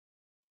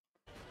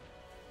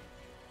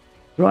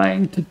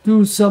Trying to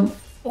do some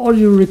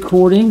audio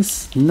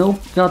recordings. Nope,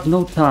 got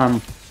no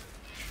time.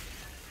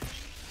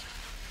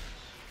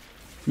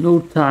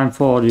 No time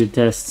for audio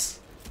tests.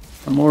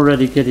 I'm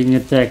already getting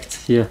attacked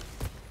here.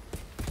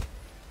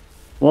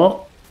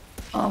 Well,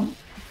 I'm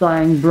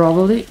dying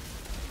probably.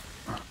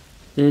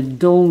 They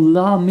don't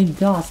allow me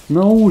dust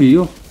no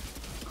audio.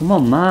 Come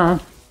on, man.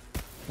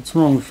 What's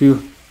wrong with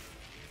you?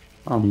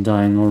 I'm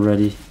dying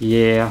already.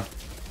 Yeah.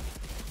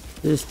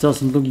 This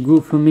doesn't look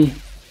good for me.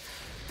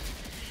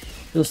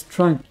 Just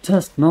trying to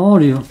test my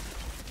audio.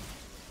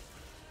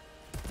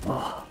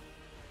 Oh.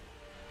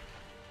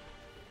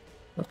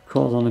 Got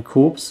caught on a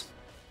corpse.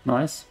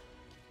 Nice.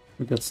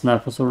 We got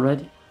snipers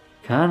already.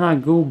 Can I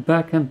go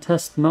back and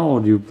test my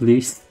audio,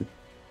 please?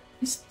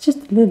 It's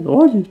just a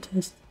little audio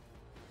test.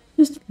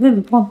 Just a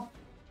little one.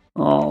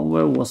 Oh,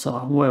 where was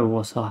I? Where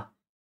was I?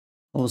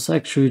 I was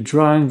actually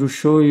trying to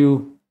show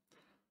you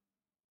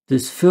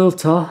this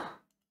filter.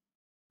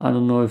 I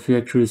don't know if you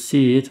actually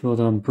see it, what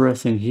I'm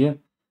pressing here,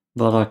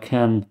 but I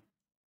can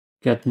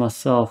get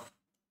myself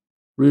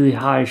really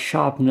high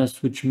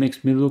sharpness, which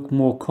makes me look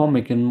more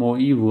comic and more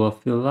evil, I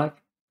feel like.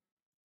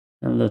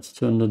 And let's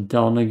turn that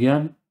down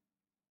again.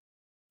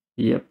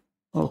 Yep.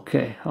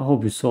 Okay, I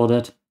hope you saw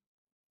that.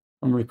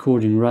 I'm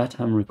recording, right?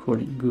 I'm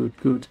recording. Good,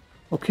 good.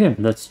 Okay,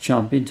 let's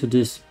jump into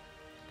this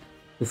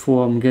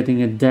before I'm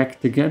getting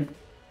attacked again.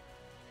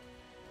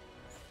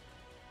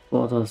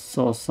 Thought I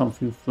saw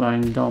something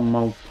flying down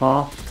my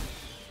path.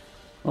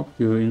 Oh,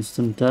 you're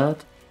instant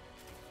dead.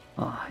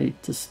 I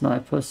hate the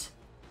snipers.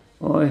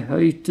 I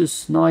hate the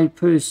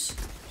snipers.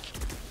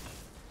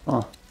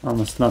 Oh, I'm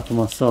a sniper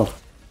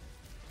myself.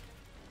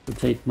 To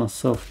take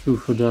myself through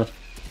for that.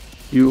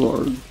 You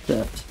are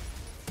dead.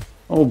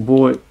 Oh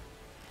boy.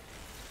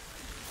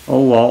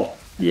 Oh wow.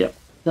 Yeah,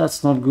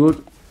 that's not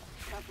good.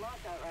 Tough loss,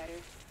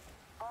 Outriders.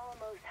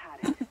 Almost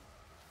had it.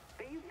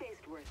 But you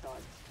faced worse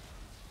odds.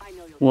 I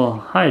know you'll. Well,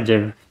 hi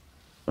there.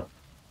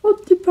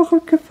 What the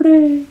perruque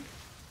frère?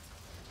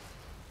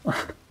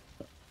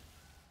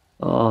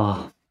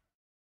 Oh.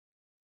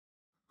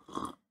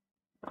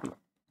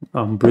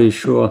 I'm pretty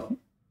sure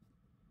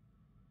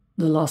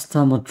the last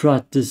time I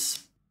tried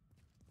this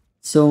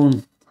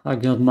zone, I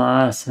got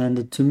my ass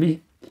handed to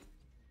me,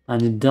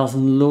 and it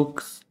doesn't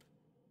look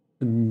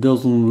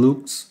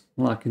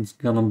like it's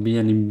gonna be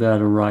any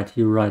better right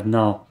here, right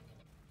now.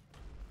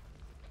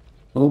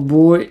 Oh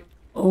boy,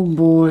 oh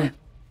boy.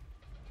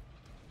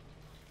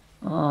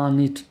 I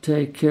need to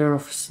take care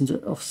of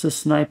the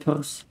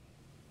snipers.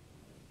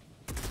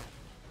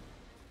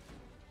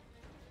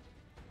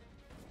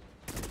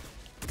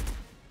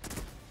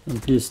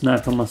 And be a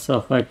sniper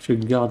myself. I actually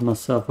got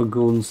myself a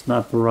golden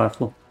sniper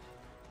rifle.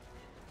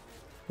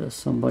 There's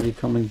somebody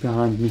coming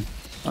behind me.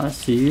 I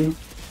see you.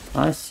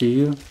 I see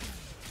you.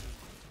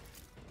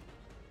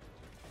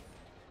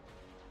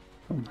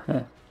 Come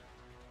here.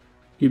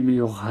 Give me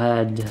your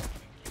head.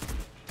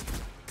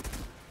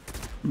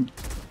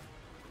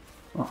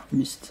 Oh,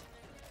 missed.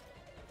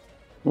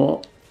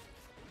 Well,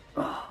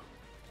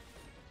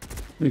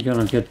 we're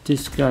gonna get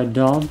this guy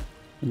down,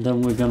 and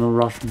then we're gonna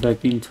rush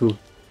back into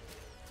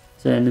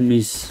the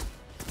enemies.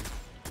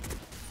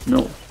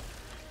 No.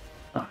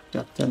 Ah,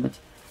 god damn it.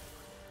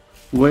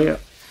 Where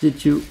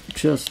did you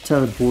just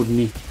teleport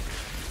me?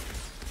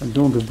 I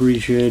don't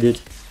appreciate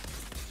it.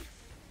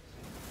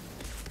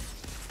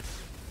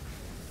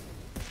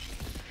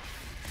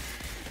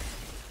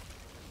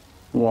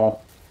 Wow,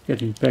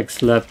 getting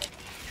backslapped.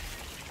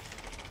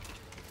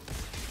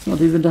 It's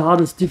not even the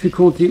hardest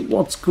difficulty.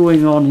 What's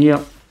going on here?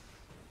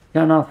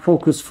 Can I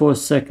focus for a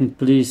second,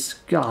 please?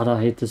 God,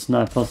 I hate the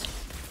snipers.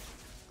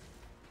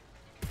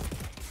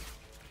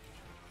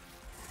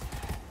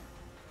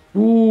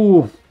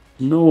 Ooh,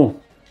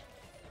 no.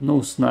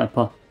 No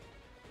sniper.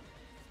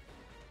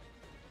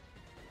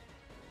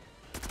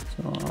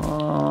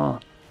 So,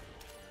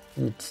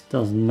 it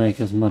doesn't make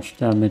as much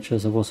damage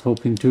as I was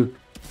hoping to.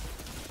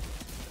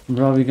 I'm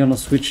probably gonna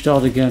switch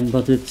out again,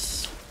 but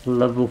it's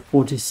level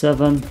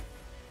 47.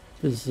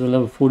 This is a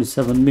level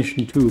 47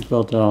 mission too,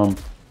 but come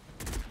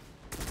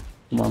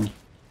on,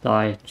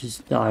 die,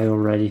 just die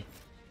already.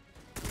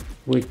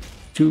 Way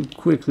too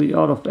quickly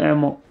out of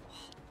ammo.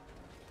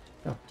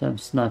 Goddamn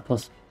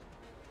snipers.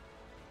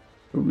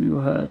 From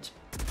your head.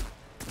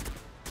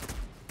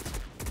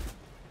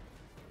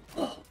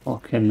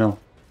 Okay, no.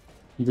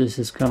 This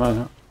is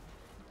gonna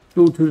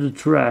go to the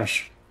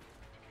trash.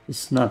 The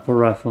sniper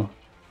rifle.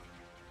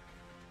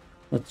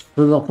 Let's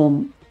fill up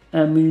on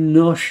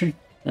ammunition.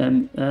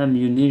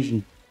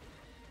 Ammunition.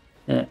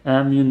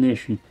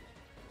 Ammunition.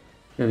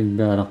 Getting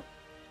better.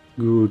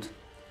 Good.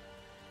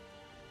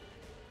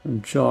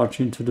 And charge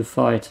into the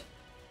fight.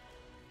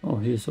 Oh,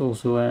 here's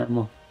also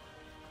ammo.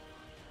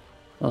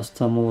 Last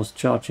time I was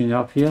charging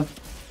up here.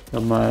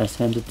 Got my ass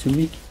handed to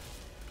me.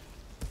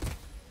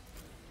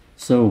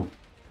 So,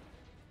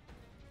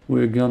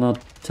 we're gonna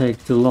take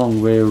the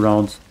long way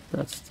around.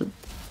 That's the...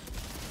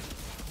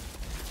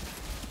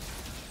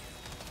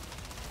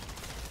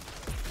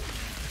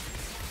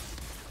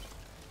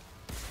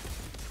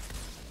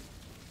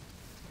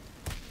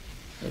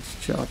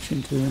 Let's charge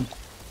into him.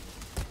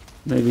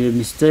 Maybe a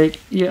mistake.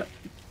 Yeah,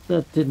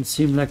 that didn't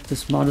seem like the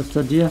smartest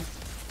idea.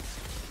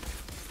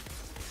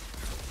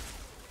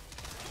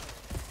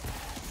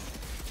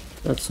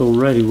 That's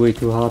already way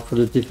too hard for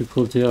the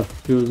difficulty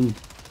I've chosen.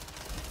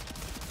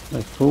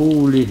 Like,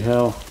 holy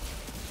hell.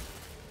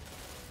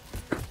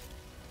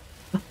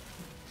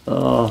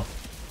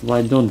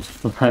 Why don't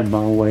fly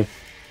my way?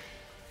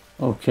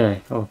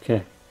 Okay,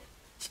 okay.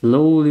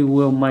 Slowly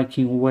we're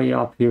making way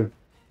up here.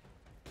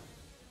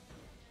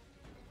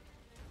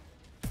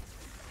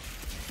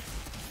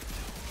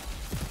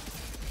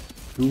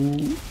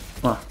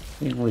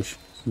 English.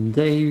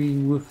 Stay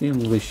with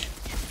English.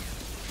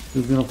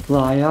 We're gonna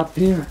fly up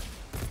here.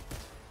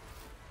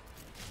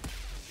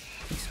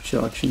 Let's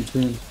charge into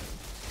him.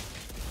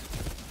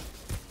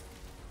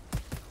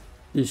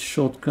 This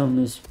shotgun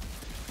is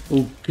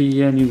OP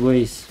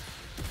anyways.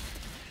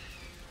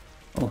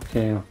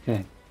 Okay,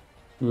 okay.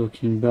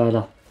 Looking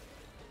better.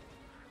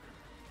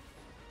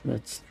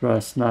 Let's try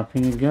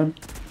snapping again.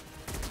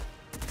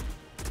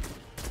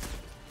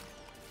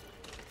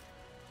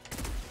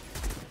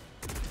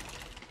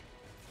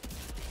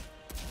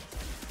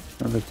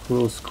 And the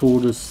close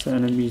quarters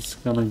enemies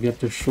gonna get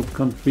the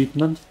shotgun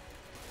treatment.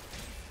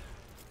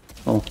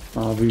 Oh,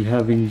 are we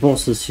having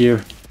bosses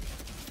here?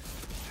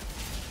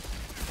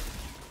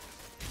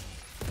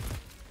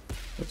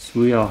 Yes,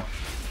 we are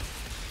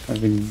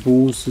having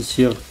bosses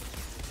here.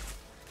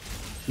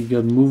 You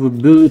got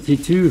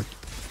movability too.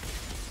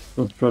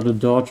 Don't try to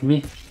dodge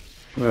me.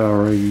 Where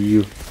are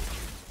you?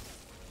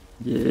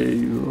 There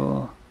you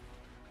are.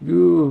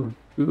 Go,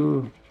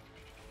 go.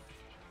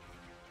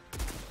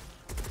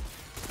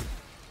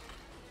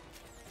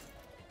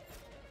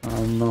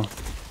 No,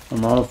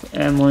 I'm out of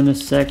ammo in a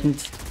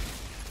second.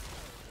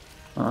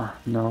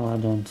 No, I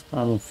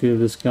don't feel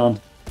this gun.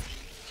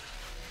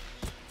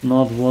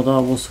 Not what I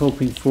was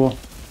hoping for.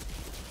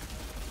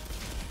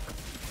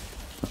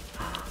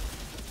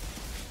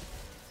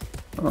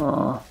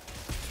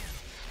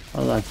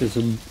 I like this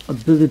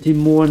ability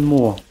more and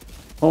more.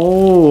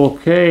 Oh,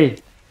 okay.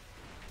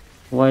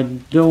 Why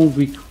don't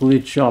we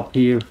glitch up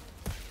here?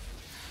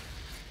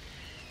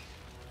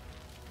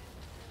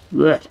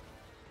 Blech.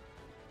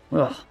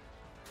 Ugh.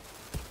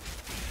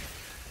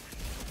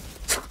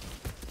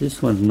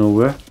 This went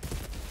nowhere.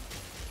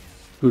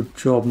 Good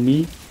job,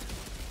 me.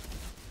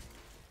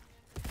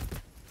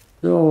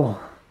 So,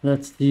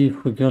 let's see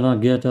if we're gonna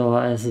get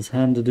our asses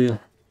handed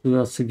to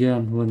us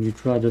again when we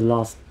try the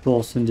last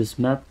boss in this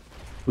map,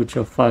 which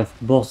are 5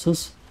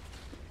 bosses.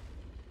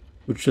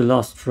 Which the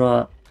last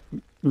try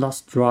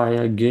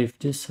I gave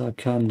this, I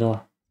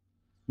kinda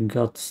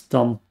got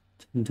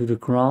stumped into the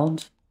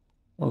ground.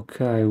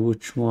 Okay,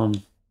 which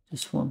one?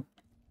 This one.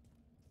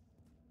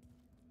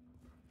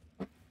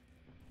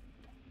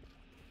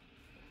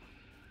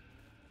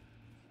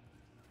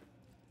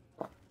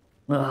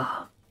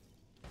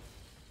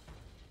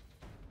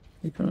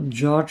 You gonna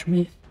charge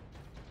me?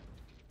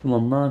 Come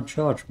on, man,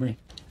 charge me.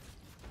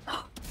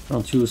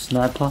 Don't you,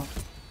 sniper?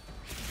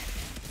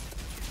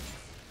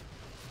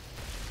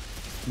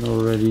 I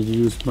already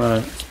used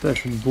my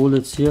special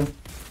bullets here.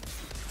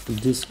 For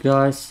these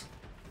guys.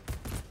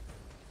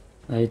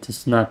 I hate the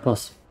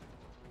snipers.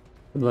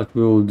 Like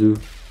we all do.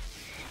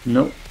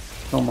 No,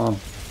 come on.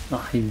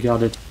 He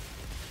got it.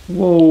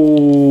 Whoa!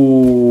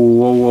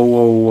 Whoa, whoa,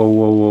 whoa, whoa,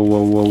 whoa,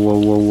 whoa, whoa, whoa,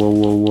 whoa,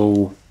 whoa, whoa,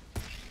 whoa.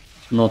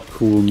 Not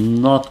cool,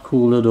 not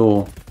cool at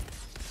all.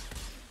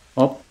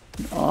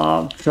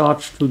 Oh,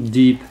 charge too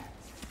deep.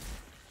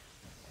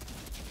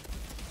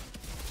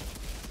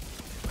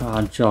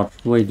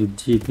 Charge way too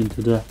deep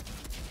into the...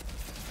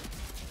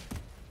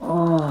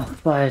 Oh,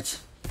 fight.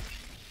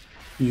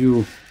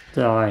 You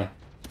die.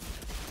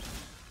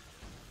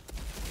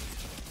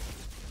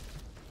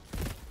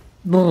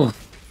 No.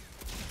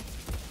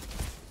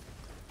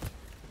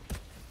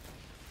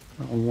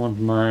 I want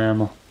my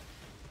ammo.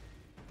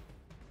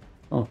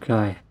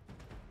 Okay.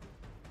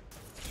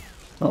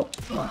 Oh,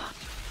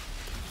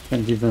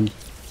 can't even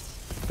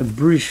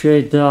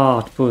appreciate the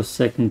art for a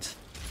second.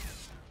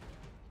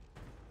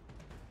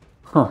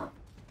 Huh.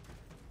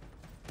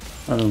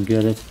 I don't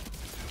get it.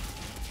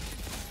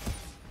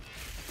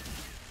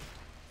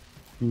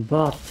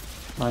 But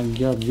I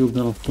guess you're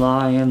gonna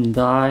fly and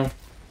die.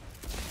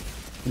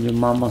 And your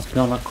mama's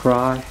gonna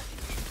cry.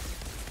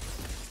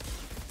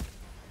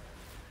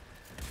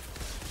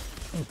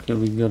 Okay,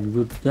 we got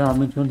good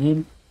damage on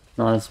him.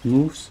 Nice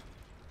moves.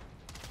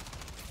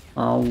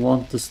 I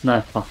want the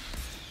sniper.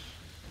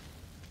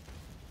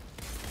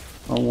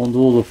 I want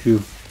all of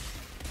you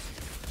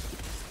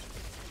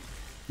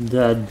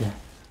dead.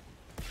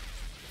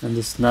 And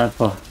the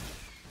sniper.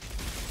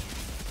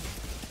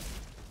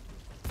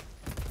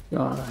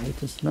 God, I hate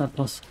the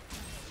snipers.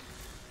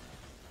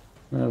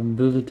 My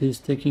ability is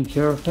taking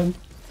care of him.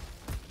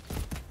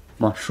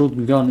 My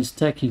shotgun is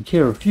taking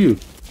care of you.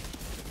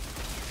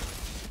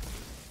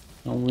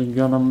 And we're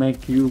gonna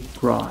make you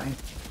cry.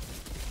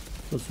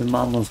 Because your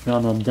mama's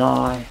gonna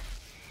die.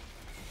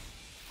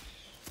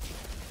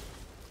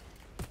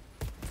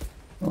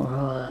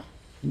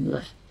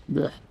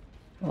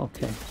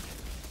 Okay.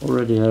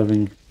 Already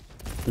having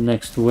the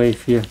next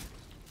wave here.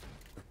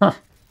 Ha!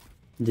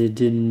 They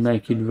didn't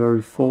make it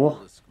very far.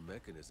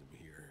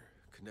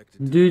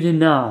 Do they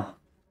now?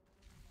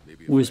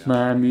 With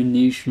my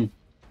ammunition.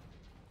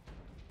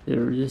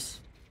 There it is.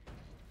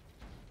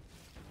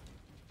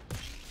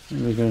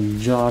 And we're gonna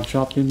charge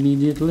up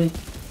immediately.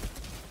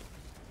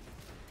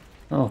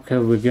 Okay,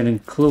 we're getting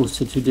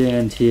closer to the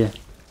end here.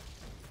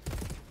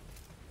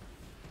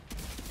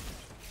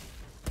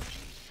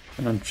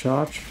 Can I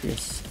charge?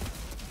 Yes.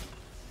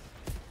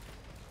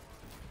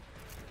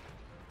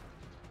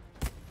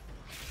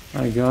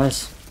 Hi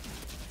guys.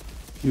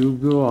 You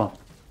go up.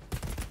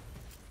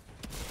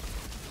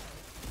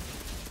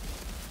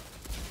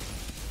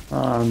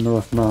 I don't know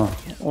if my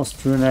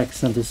Austrian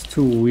accent is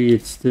too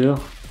weird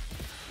still.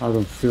 I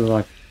don't feel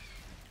like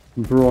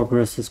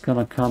progress is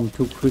gonna come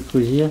too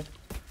quickly here.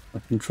 I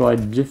can try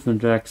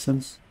different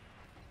accents.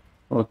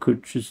 Or I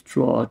could just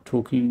try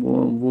talking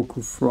more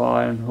vocal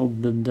fry and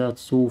hope that that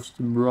solves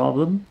the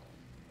problem.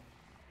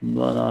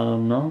 But I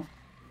don't know.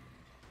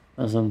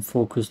 As I'm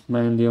focused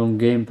mainly on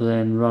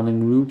gameplay and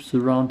running loops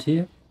around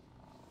here.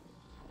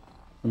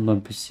 And my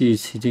PC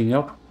is heating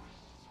up.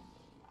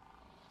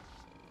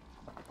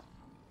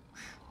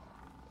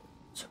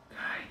 It's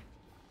okay.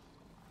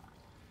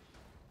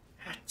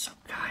 It's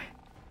okay.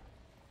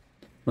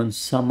 When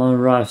summer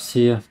arrives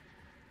here,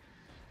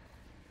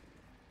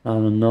 I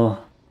don't know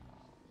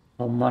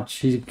how much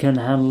he can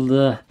handle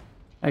the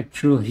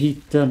actual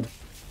heat then.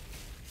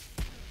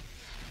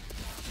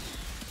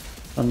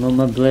 I know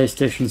my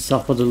PlayStation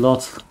suffered a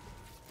lot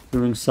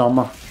during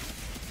summer.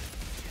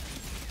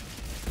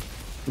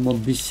 So my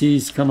PC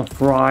is gonna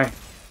fry.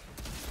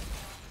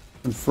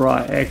 And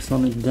fry eggs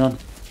on it then.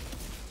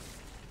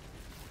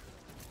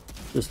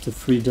 Just a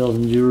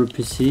 3,000 euro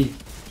PC.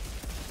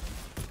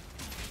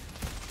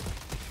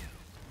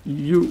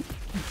 You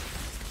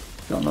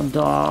gonna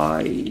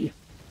die.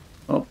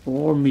 Oh,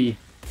 or me.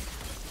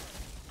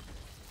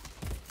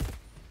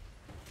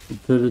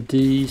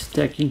 Ability is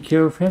taking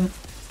care of him.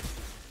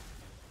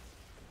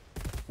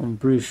 I'm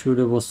pretty sure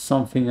there was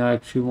something I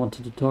actually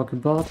wanted to talk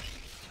about.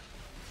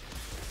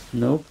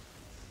 Nope.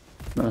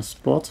 Nice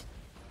spot.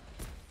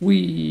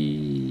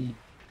 Whee!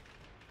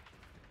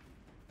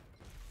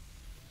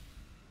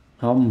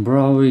 I'm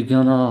probably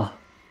gonna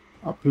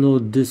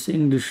upload this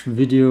English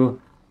video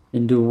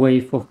in the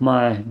wave of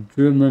my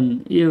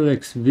German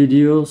Alex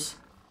videos,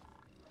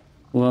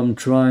 where I'm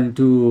trying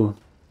to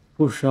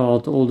push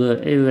out all the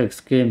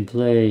Alex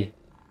gameplay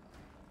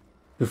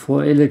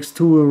before Alex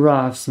 2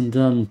 arrives, and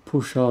then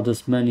push out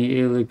as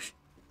many Alex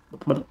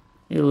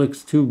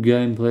 2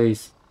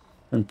 gameplays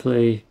and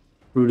play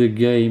through the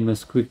game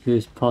as quickly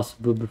as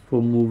possible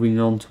before moving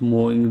on to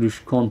more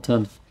English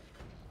content.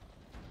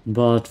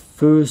 But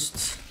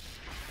first,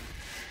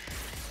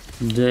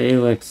 the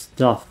Alex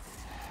stuff,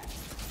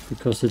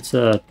 because it's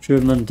a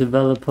German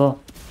developer,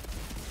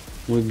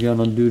 we're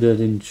gonna do that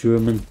in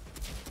German,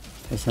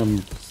 as I'm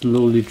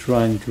slowly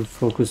trying to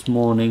focus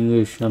more on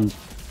English and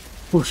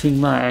pushing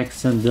my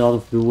accent out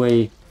of the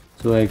way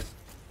so it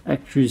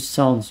actually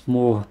sounds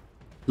more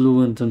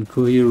fluent and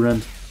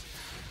coherent.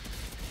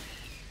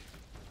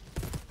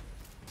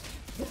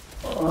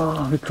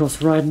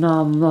 Because right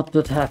now I'm not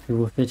that happy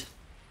with it.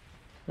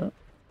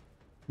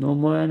 No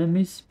more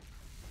enemies?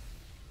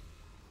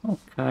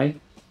 Okay.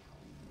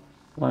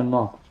 Why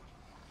not?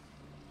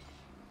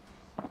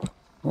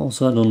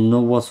 Also, I don't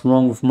know what's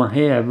wrong with my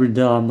hair. Every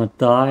time I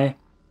die,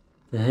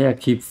 the hair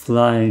keeps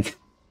flying.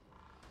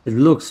 It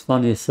looks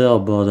funny as hell,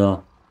 but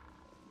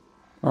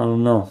I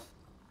don't know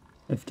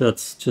if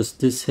that's just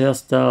this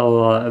hairstyle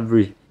or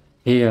every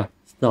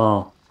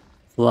hairstyle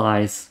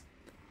flies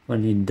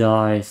when he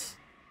dies.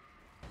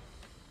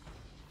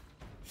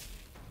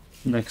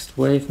 Next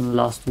wave and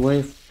last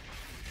wave,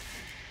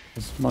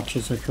 as much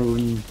as I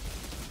can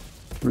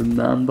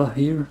remember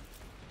here.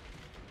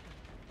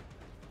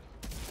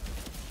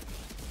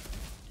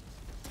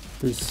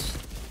 This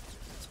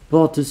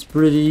spot is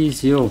pretty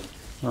easy. Oh,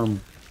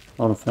 I'm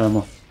out of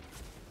ammo.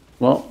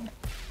 Well,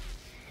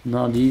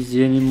 not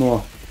easy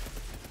anymore.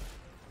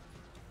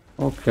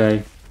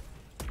 Okay.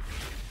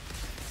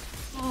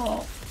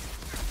 Oh.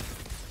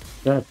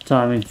 Bad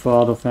timing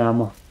for out of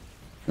ammo.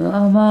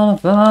 I'm out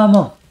of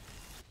ammo.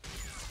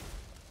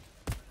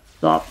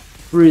 Stop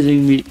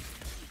freezing me.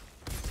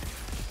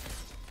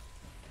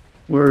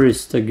 Where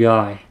is the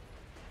guy?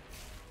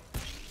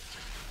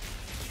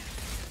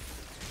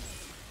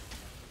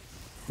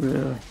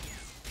 Really?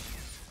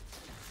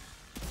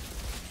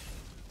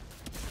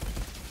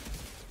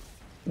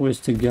 Where's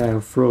the guy who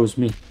froze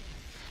me?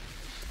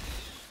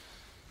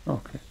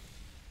 Okay.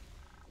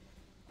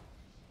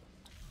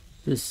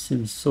 This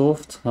seems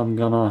soft. I'm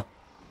gonna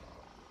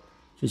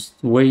just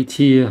wait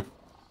here,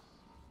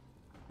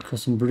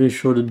 because I'm pretty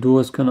sure the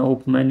door is gonna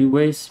open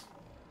anyways.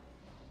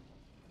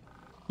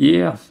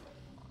 Yeah.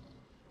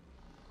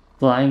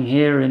 Flying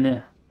here in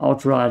the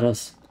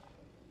Outriders.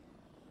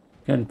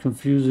 Can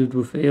confuse it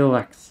with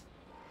Alex.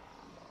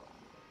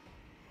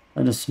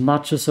 And as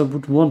much as I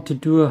would want to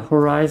do a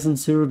Horizon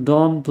Zero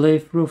Dawn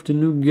playthrough of the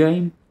new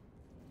game,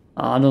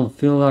 I don't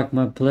feel like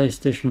my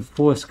PlayStation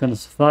 4 is gonna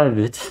survive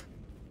it.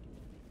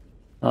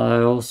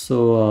 I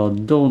also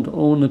don't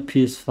own a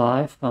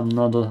PS5. I'm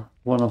not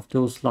one of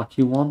those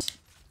lucky ones.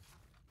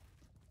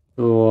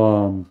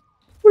 So,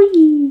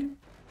 whee!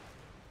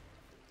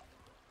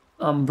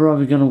 I'm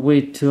probably gonna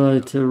wait till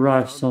it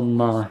arrives on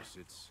my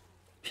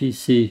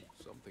PC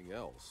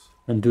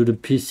and do the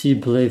PC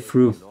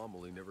playthrough.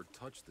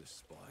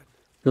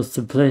 Because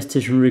the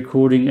PlayStation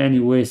recording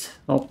anyways.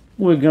 Oh,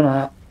 we're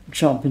gonna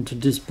jump into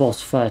this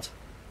boss fight.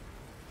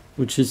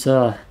 Which is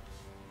a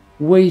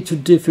way too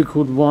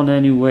difficult one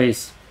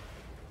anyways.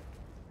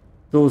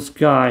 Those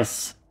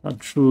guys are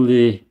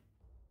truly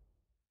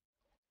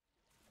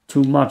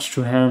too much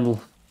to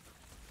handle.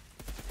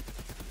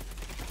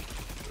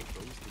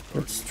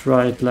 Let's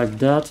try it like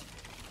that,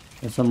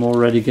 as I'm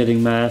already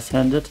getting my ass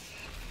handed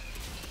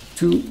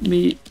to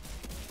me.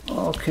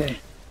 Okay.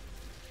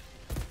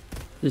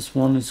 This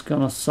one is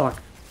gonna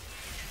suck.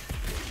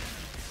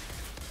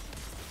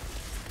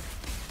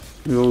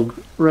 We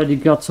already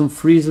got some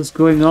freezes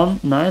going on,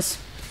 nice.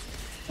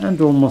 And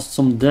almost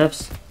some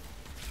deaths.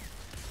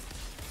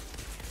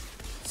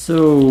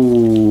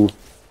 So...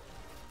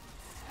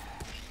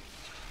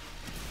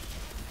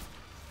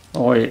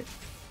 oh yeah,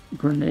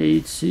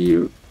 grenades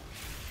here.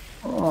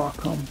 Oh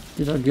come,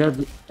 did I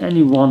get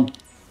anyone?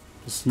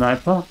 The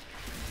sniper.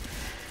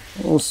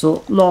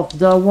 Also love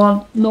that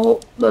one. No,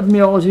 let me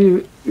out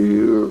here.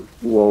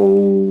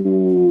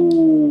 Whoa.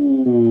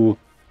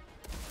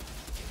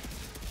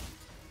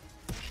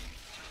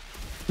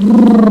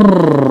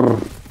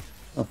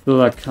 I feel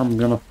like I'm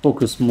gonna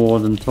focus more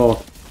than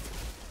talk.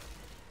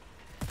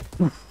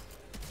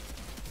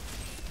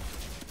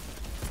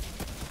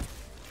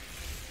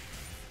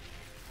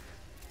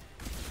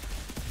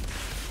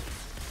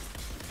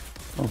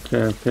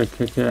 Okay.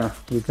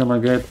 We're gonna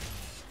get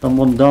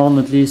someone down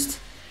at least.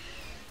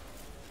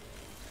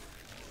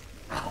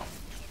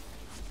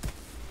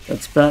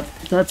 That's bad.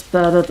 That's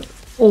bad at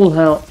all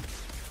hell.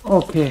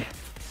 Okay.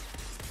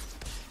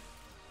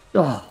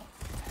 Oh.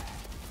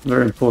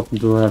 Very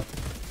important to have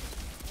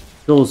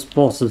those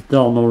bosses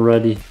down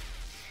already.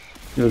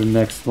 You're the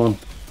next one.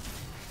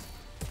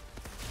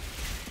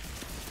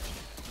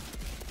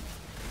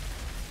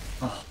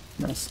 Oh,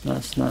 nice.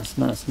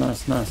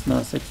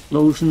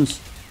 Explosions.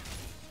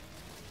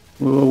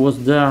 Where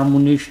was the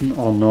ammunition?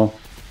 Oh no.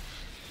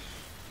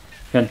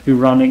 Can't be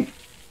running.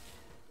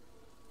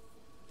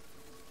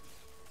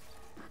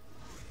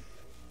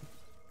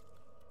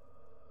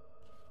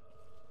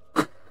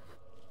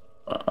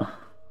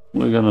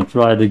 We're gonna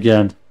try it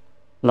again.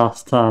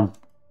 Last time.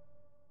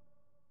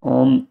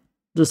 On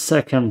the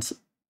second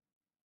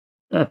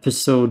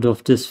episode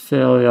of this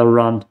failure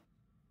run.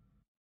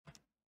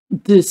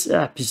 This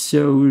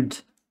episode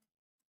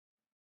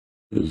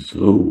is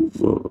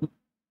over.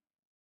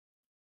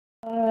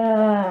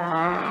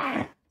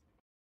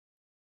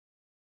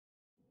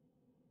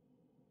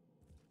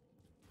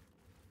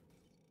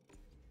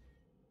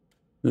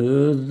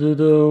 Is it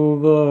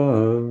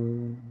over?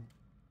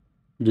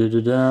 Did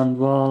it end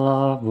while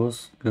I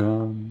was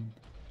gone?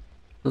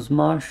 'Cause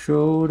my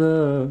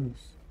shoulders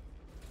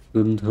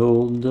couldn't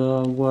hold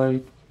the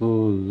weight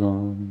for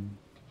long.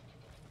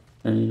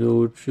 And it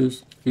all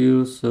just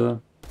feels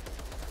a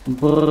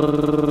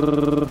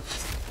brrrr.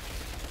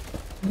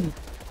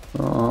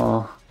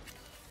 Oh,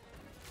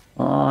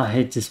 I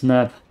hate this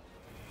map.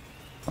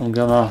 I'm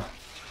gonna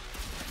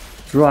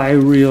try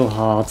real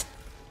hard.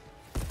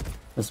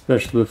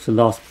 Especially with the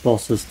last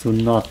bosses to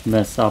not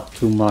mess up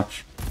too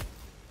much.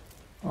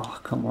 Oh,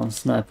 come on,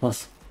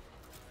 snipers.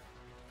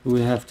 Do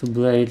we have to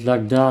play it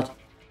like that?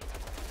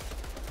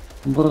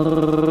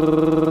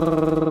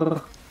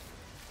 Brrrr.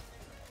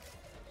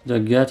 Did I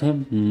get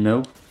him?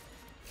 Nope.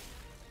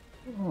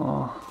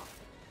 Oh.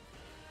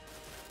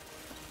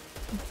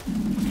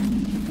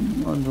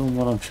 I don't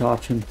want to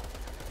charge him.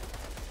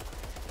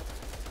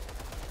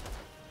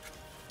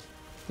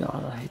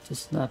 God, I hate the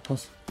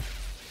snipers.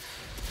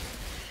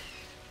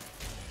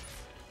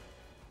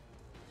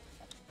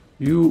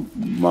 You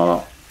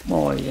mother...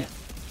 oh yeah.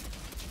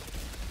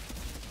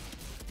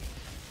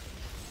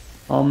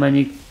 How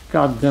many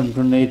goddamn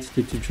grenades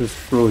did you just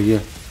throw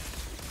here?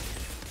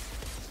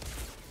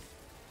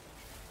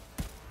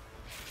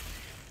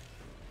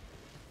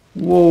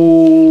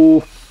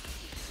 Whoa!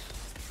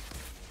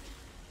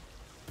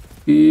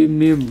 Give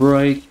me a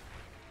break.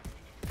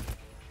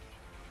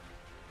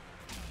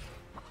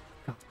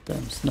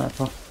 Goddamn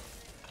sniper.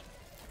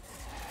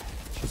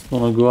 Just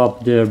wanna go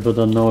up there, but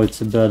I know it's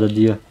a bad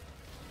idea.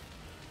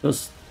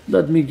 Just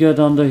let me get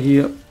under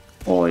here.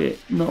 Oh yeah,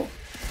 no.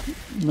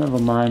 Never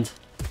mind.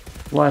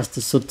 Why is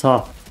this so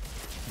tough?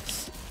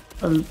 It's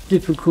a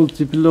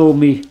difficulty below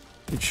me.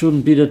 It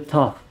shouldn't be that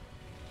tough.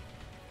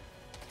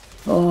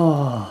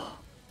 Oh.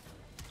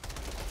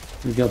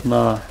 We got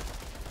my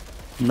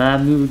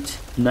Mammoth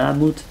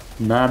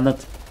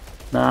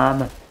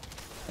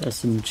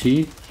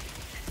SMG.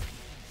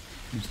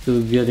 I'm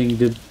still getting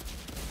the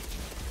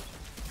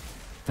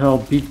hell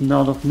beaten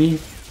out of me.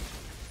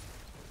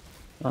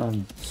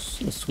 I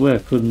swear I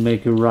couldn't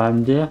make a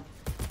rhyme there.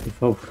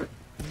 If I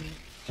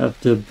have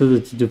the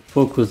ability to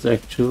focus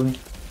actually.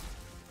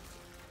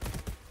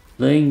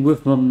 Playing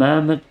with my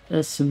mammoth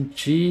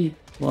SMG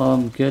while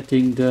I'm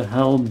getting the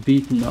hell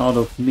beaten out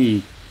of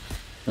me.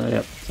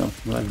 Yep,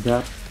 something like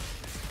that.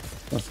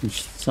 Doesn't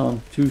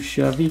sound too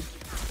shabby.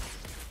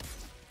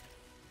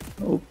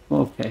 Oh,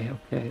 okay.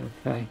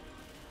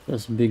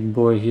 There's a big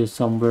boy here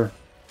somewhere.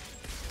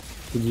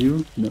 Is it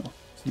you? No,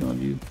 it's not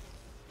you.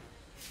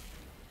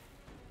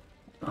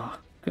 Oh,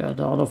 get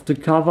out of the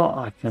cover.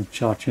 I can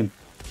charge him.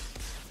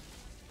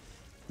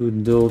 Do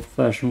it the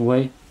old-fashioned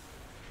way.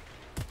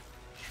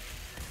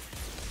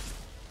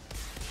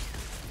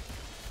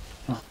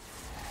 Oh.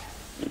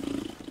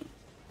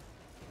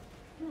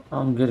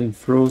 I'm getting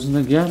frozen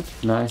again.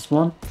 Nice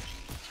one.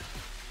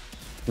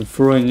 They're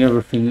throwing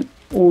everything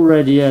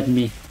already at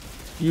me.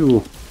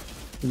 You.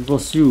 It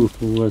was you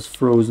who has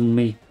frozen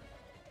me.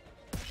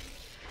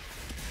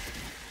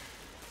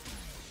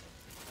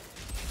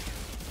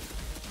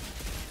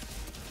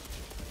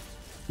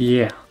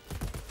 Yeah.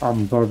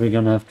 I'm probably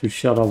gonna have to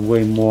shut up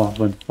way more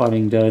when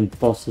fighting the end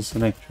bosses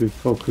and actually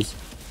focus.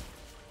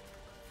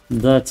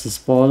 That's a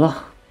spoiler.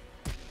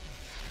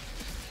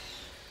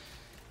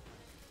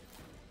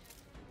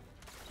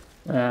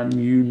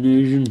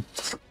 Ammunition.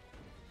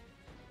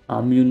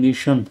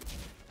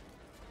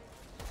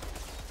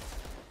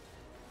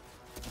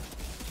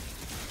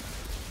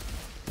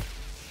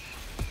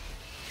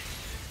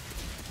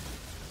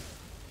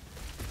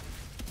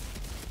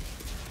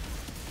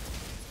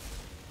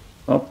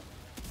 Oh,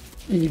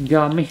 he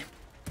got me.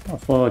 I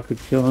thought I could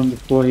kill him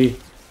before he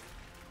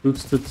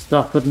boosted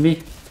stuff at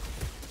me.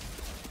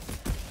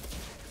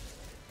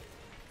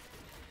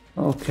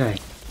 Okay.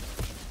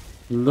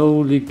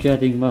 Slowly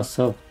getting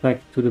myself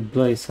back to the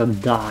place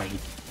and died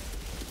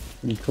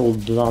in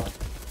cold blood.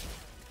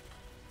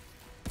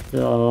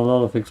 There are a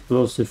lot of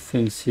explosive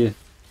things here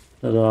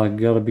that I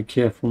gotta be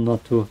careful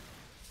not to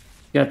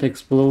get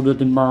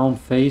exploded in my own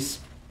face.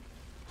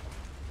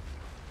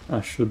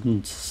 I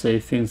shouldn't say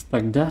things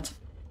like that.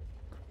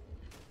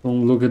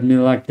 Don't look at me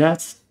like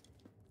that.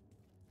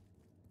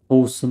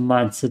 Wholesome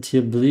mindset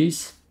here,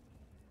 please.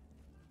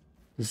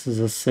 This is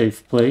a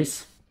safe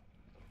place.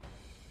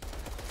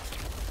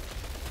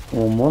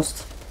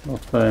 Almost. Not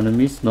for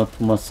enemies, not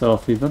for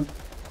myself even.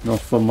 Not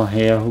for my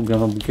hair who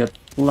gonna get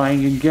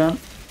flying again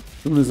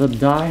as soon as I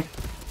die.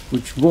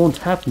 Which won't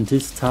happen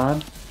this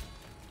time.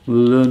 We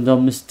learned our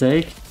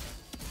mistake.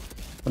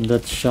 And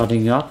that's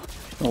shutting up.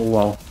 Oh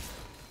wow.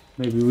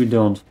 Maybe we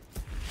don't.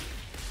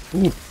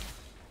 Oof.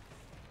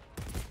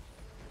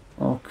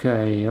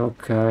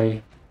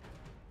 Okay.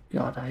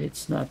 God, I hate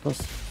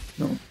snipers.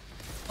 No.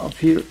 Up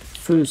here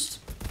first.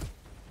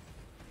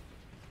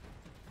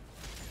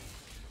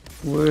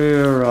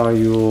 Where are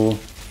you?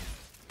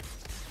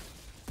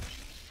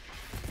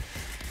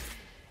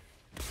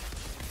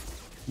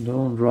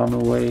 Don't run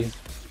away.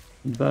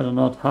 You better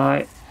not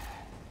hide.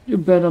 You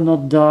better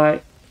not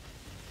die.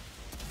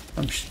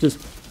 I'm shit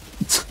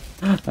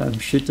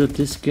at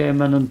this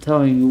game and I'm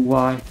telling you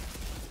why.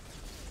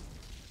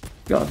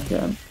 God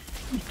damn.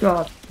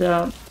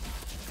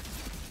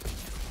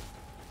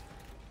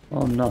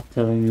 I'm not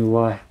telling you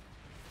why.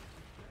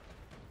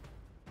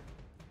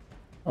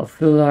 I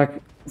feel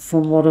like,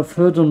 from what I've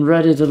heard on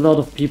Reddit, a lot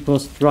of people are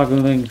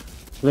struggling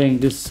playing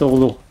this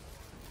solo.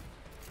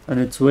 And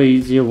it's way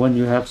easier when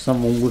you have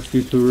someone with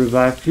you to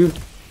revive you.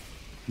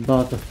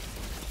 But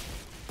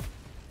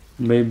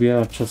maybe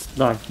I just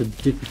like the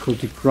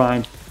difficulty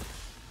grind.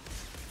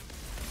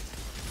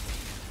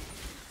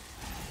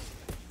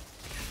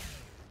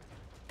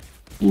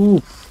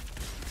 Oof.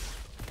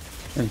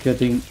 And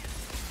getting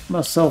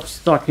myself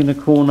stuck in a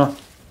corner.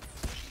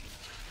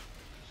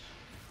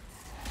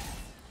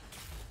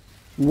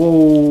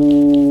 Whoa.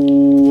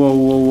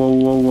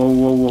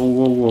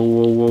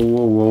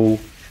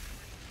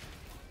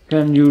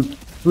 Can you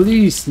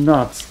please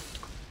not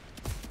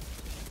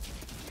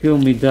kill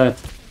me that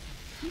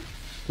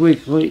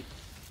quickly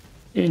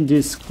in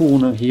this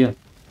corner here?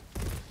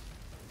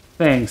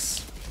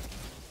 Thanks.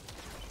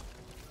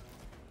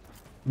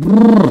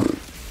 Brrr.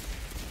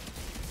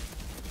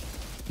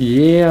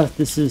 Yeah,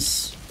 this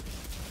is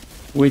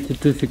way too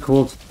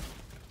difficult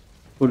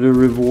for the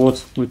reward,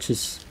 which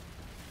is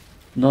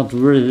not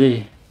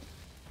really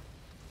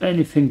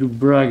anything to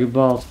brag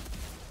about,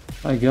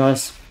 I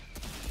guess.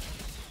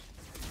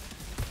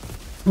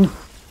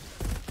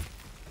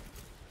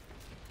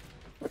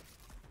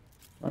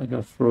 I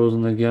got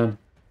frozen again.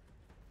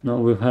 Now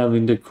we're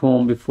having the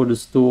calm before the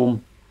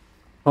storm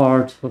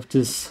part of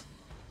this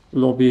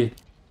lobby.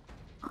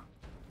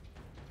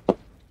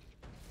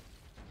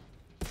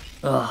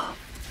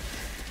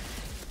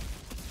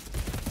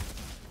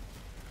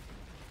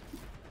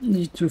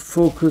 Need to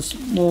focus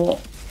more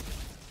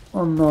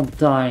on not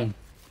dying.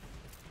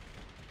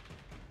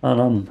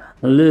 And I'm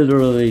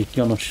literally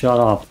gonna shut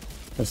up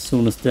as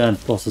soon as the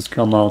end bosses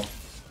come out.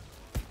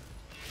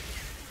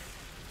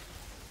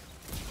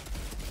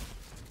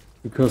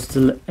 Because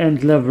the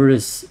end level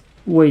is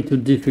way too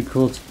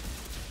difficult.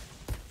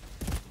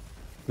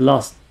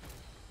 Last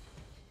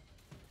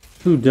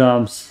two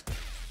dumps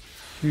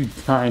few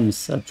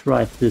times I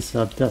tried this,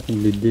 I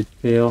definitely did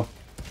fail.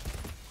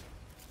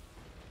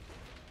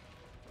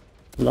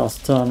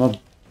 Last time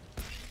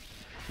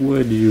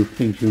where do you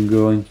think you're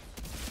going?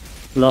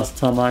 Last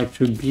time I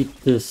actually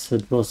beat this,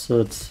 it was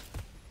at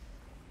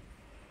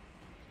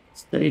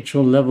stage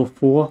on level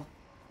 4.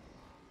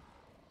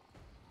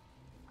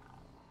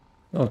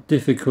 Or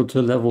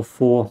difficulty level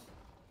 4.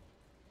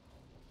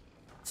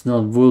 It's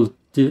not world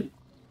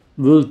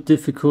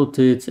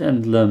difficulty, it's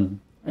endgame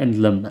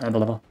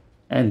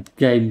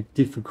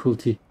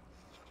difficulty.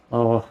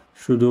 I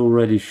should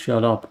already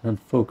shut up and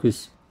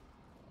focus.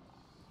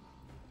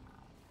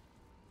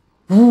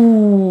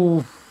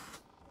 Ooh,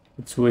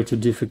 it's way too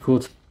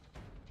difficult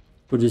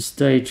for this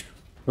stage,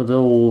 but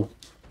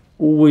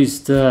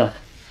always the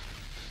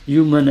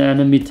human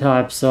enemy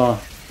types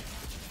are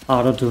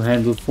harder to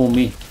handle for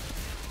me.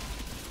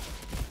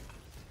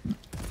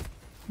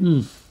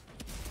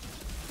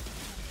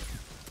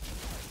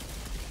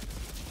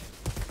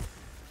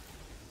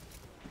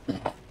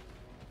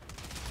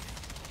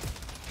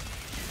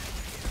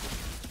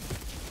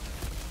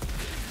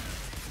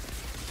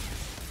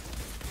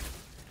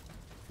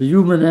 The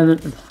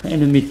human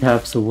enemy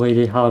types are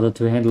way harder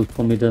to handle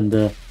for me than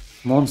the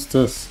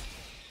monsters.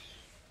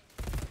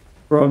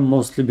 Probably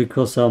mostly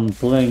because I'm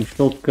playing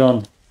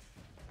shotgun.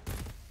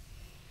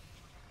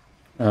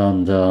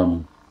 And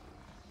the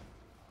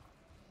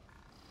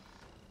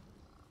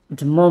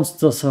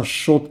monsters are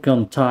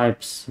shotgun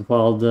types,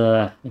 while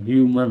the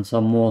humans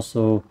are more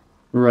so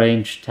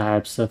range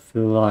types, I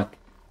feel like.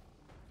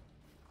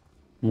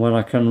 When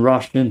I can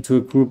rush into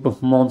a group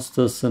of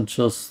monsters and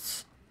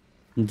just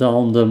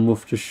down them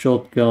with the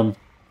shotgun,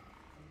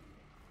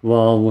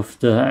 while with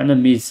the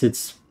enemies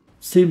it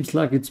seems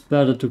like it's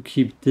better to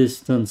keep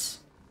distance.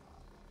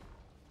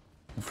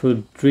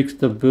 For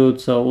trickster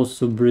builds are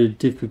also pretty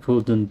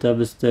difficult in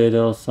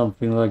Devastator or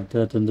something like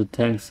that, and the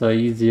tanks are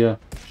easier.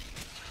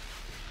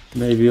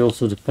 Maybe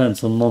also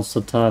depends on monster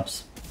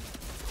types.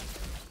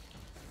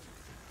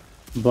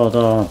 But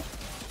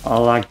I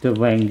like the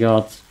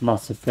Vanguard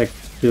Mass Effect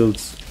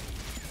builds.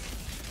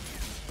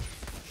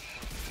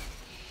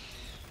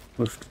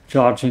 With the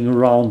charging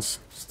around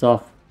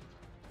stuff.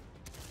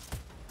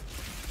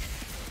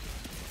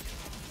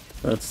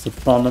 That's the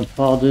fun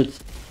about it.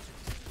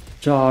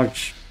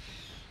 Charge.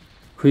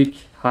 Quick,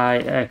 high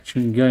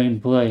action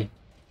gameplay.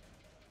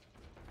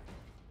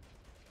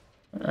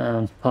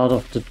 And part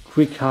of the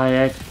quick high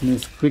action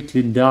is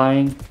quickly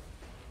dying.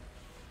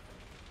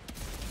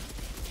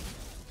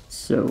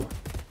 So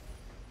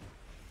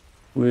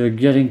we're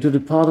getting to the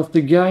part of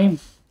the game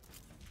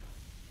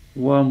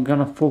where I'm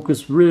gonna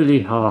focus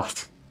really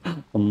hard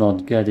on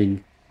not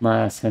getting my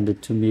ass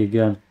handed to me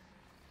again.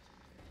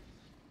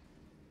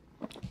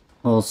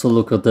 Also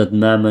look at that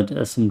mammoth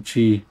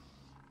SMG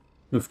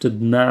with the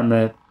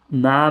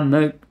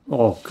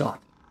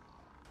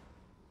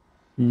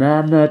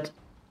mammoth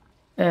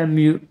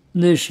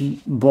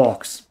ammunition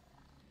box.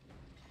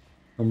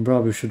 I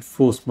probably should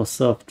force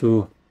myself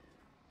to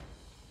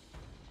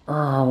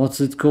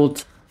what's it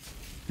called?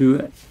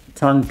 Do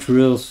tongue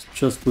drills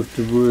just with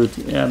the word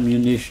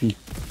ammunition.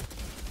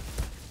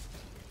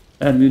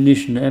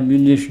 Ammunition.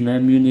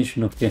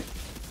 Okay,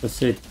 let's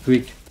say it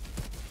quick.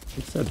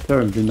 It's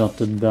apparently not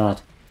that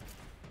bad.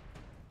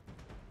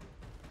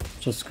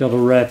 Just gotta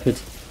wrap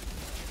it.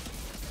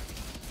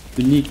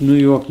 Unique New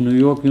York,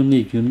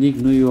 unique. Unique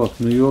New York,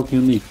 unique.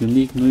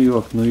 Unique New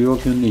York,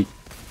 unique.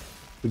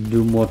 We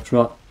do more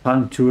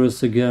tongue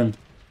tours again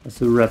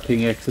as a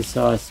wrapping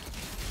exercise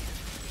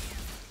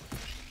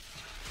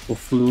for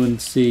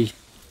fluency.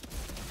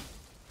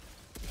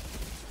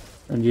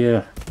 And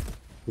yeah,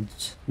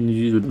 it's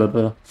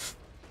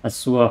I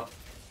swear,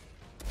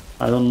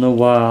 I don't know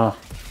why I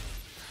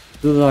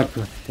feel like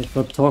if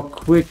I talk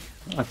quick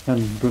I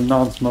can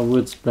pronounce my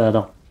words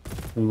better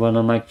than when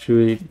I'm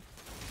actually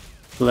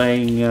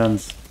playing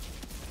and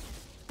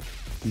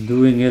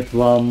doing it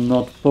while I'm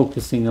not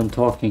focusing on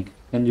talking.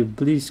 Can you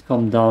please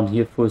come down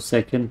here for a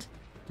second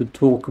to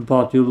talk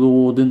about your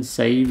Lord and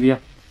Savior,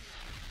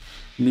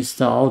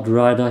 Mr.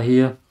 Outrider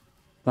here?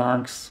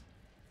 Thanks.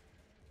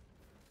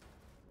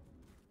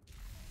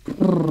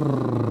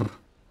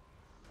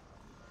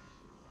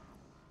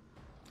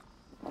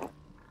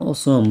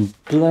 Also, I'm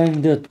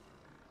playing that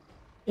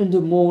in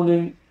the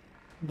morning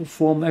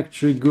before I'm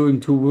actually going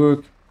to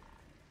work.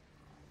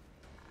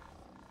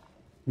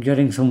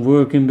 Getting some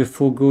work in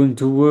before going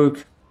to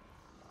work.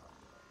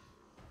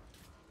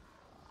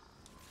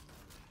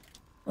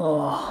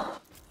 Oh.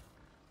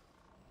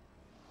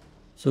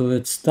 So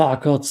it's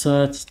dark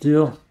outside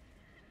still.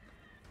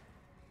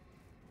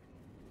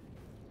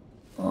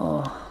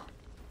 Oh.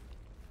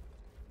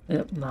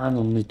 Yep, I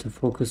don't need to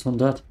focus on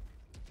that.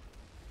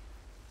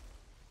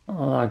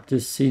 I like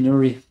this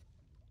scenery.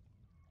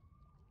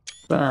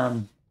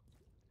 Bam.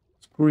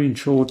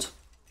 Screenshot.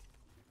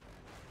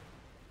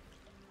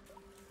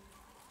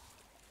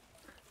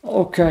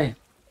 Okay.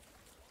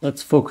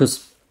 Let's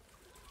focus.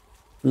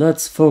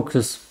 Let's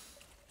focus.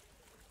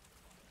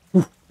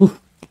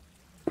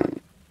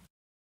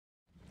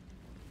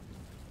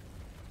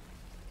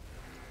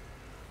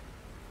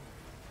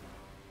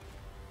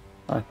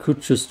 I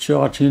could just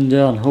charge in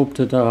there and hope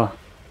that I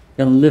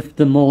can lift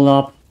them all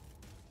up.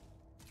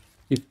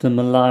 Give them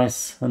a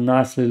nice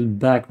little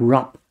back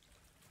rub.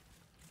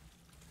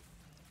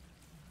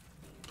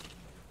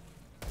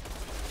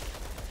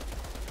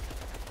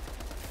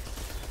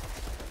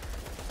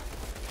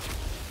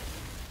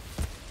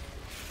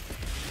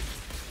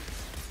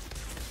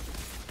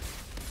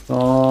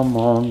 Come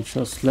on,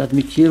 just let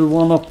me kill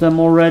one of them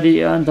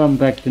already and I'm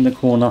back in the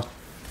corner.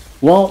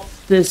 Well,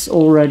 this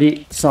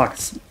already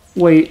sucks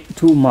way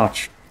too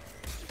much.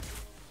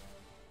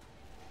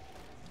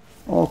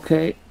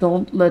 Okay,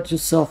 don't let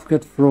yourself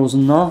get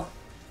frozen now.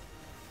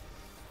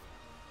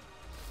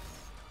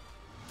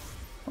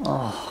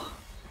 Oh,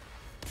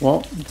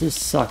 well, this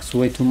sucks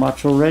way too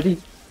much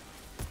already.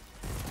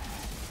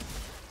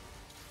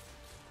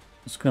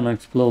 Just gonna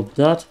explode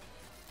that.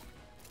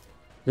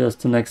 There's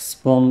the next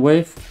spawn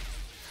wave.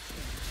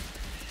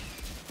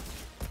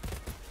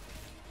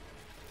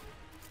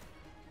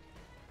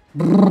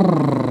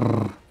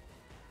 Brrr.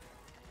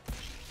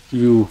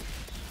 You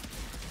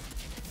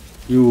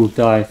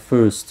die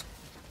first.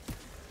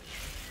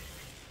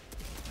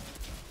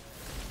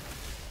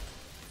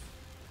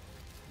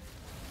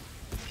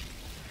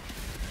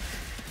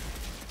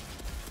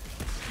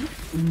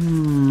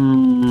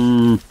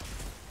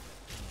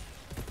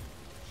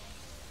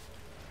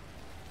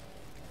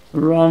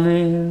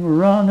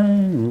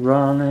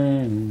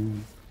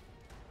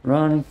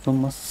 Running for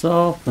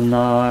myself and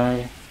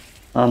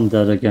I'm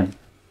dead again.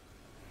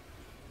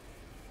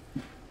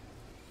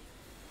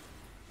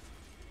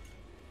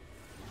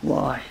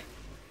 Why?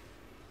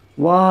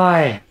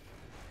 Why?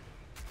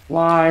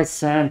 Why,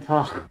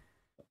 Santa?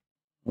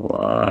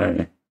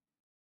 Why?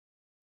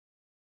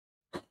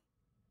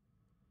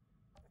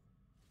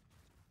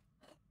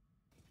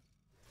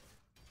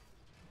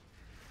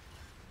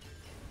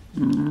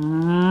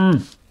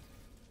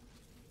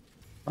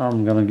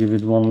 I'm gonna give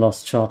it one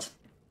last shot.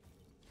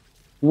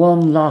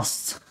 One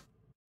last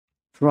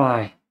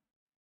try.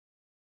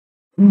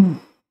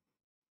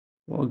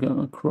 We're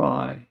gonna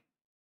cry.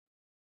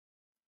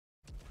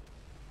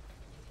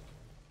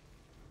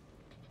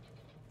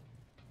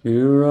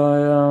 Here I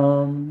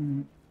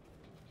am,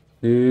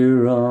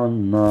 here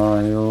on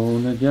my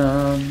own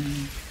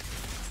again.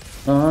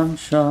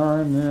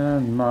 Sunshine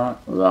in my...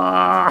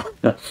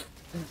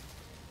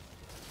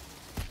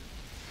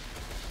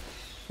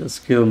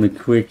 Just kill me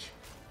quick.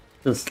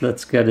 Just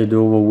let's get it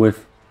over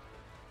with.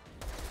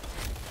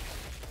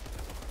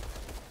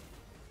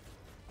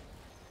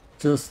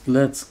 Just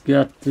let's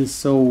get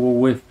this over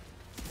with.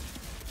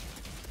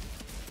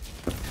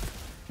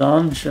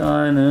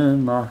 Sunshine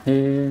in my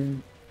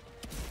head.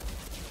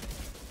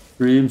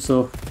 Dreams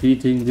of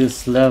beating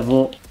this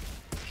level.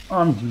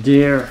 I'm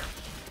there.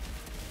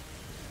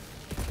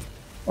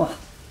 Oh.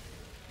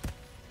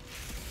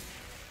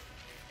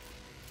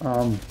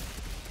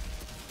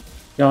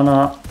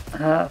 Gonna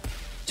have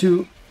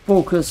to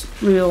focus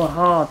real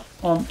hard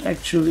on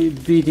actually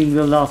beating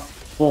the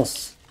last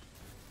boss.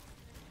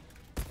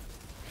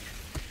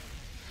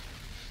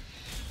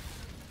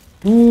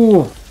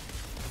 Ooh.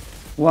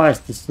 Why is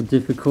this so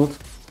difficult?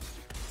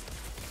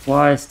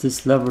 Why is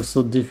this level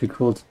so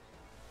difficult?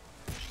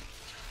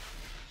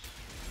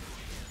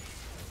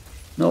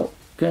 No,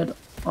 get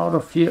out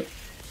of here.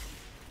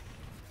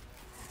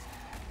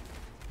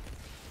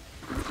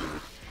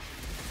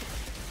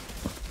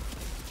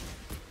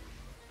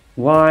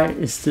 Why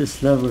is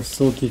this level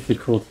so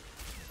difficult?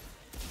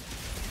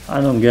 I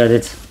don't get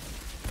it.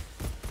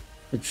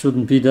 It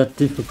shouldn't be that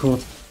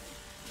difficult.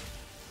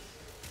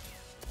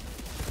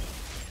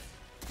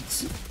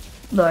 It's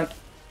like,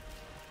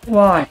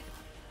 why?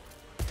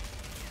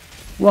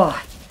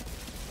 Why?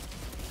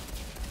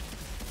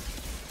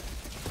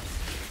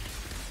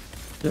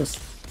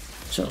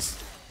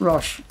 Just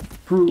rush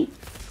through.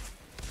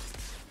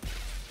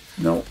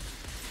 No.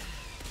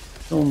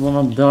 Don't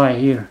wanna die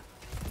here.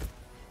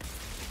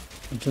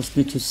 I just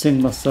need to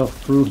sing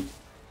myself through.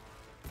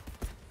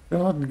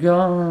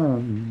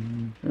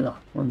 Shotgun. Yeah,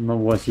 my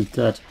voice is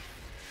dead.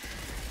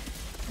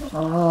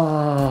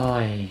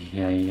 Ay.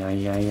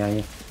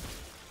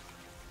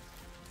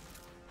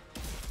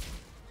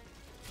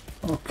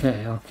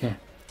 Okay.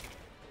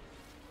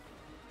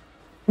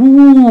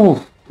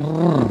 Ooh.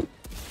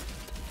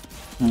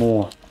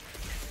 More.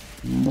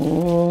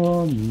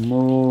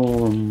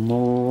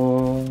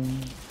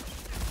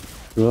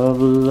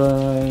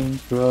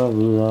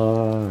 Trouble.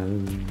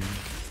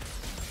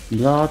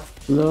 Blood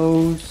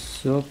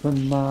flows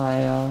open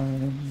my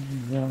eyes.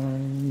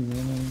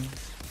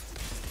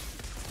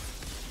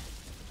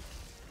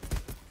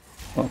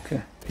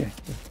 Okay.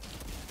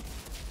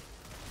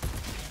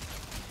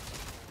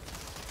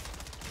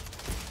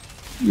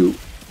 You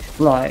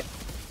fly.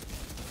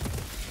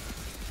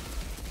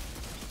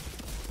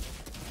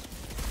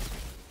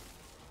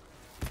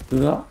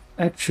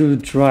 Actually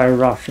try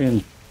rush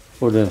in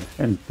for the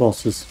end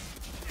bosses.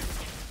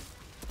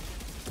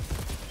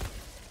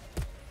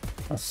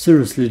 I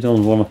seriously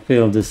don't want to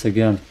fail this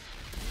again.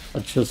 I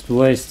just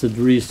wasted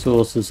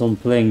resources on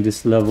playing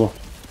this level.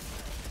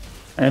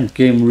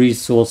 Endgame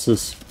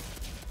resources.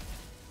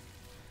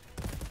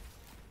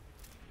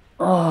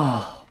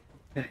 Oh,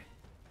 okay.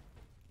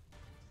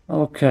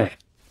 Okay.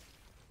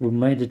 We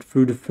made it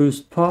through the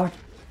first part.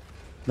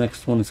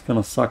 Next one is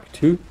gonna suck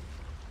too.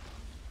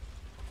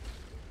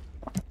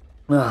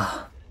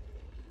 Ah.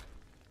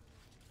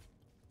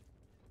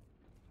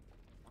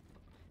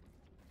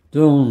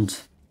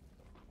 Don't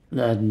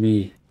let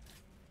me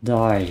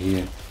die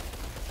here.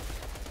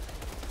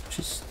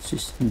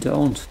 Just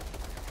don't.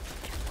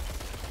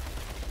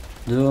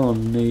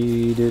 Don't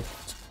need it.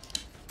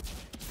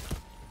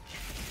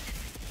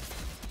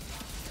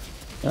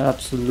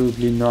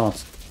 Absolutely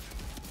not.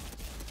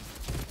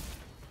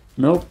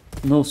 Nope,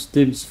 no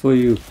stims for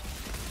you.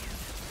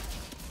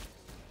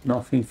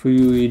 Nothing for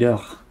you either.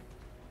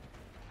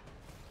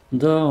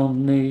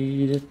 Don't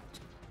need it.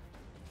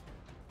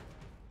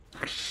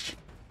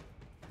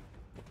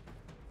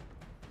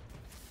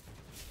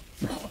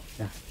 Oh,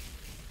 yeah.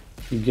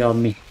 You got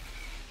me.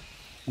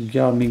 You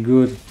got me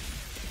good.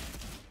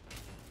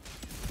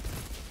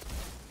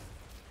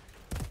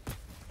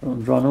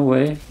 Don't run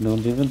away.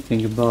 Don't even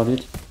think about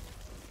it.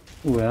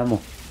 Ooh, ammo.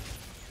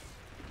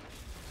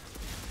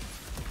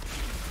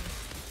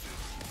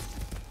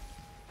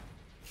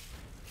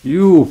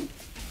 You!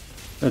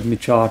 Let me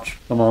charge.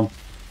 Come on.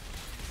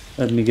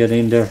 Let me get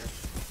in there.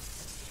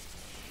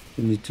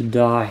 You need to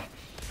die.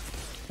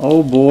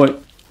 Oh boy.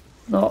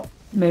 No,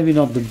 maybe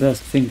not the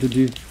best thing to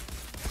do.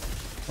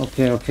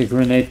 Okay, okay,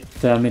 grenade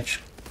damage.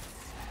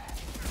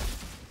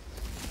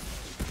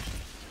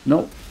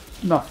 No,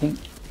 nothing.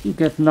 You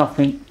get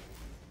nothing.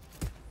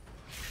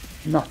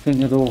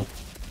 Nothing at all.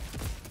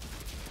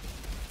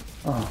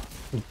 Oh,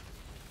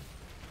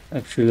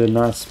 actually a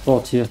nice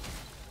spot here.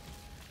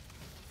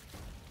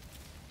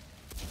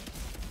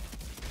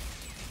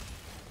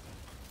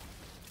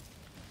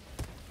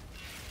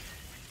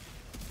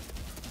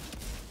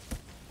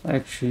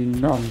 Actually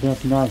not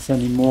that nice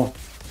anymore.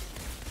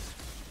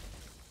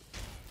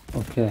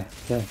 Okay,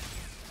 okay.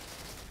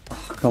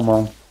 Oh, come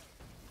on.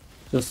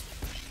 Just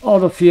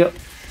out of here.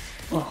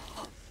 Oh.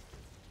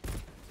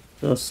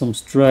 There's some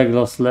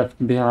stragglers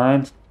left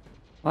behind.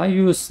 Are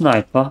you a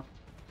sniper?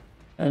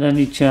 At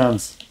any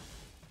chance?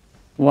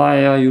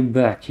 Why are you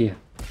back here?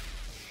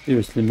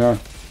 Seriously, man.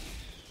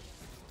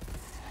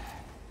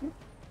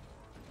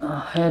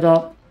 Head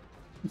up.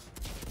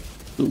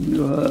 Do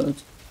you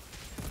hurt?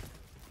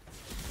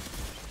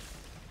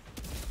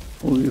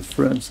 All your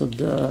friends are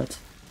dead.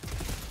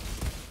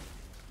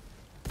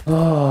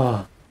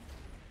 Ah.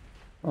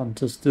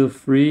 Hunter's still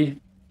free.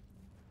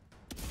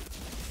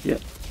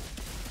 Yep.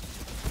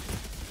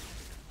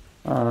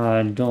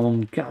 I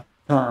don't got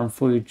time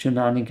for your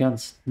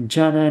shenanigans.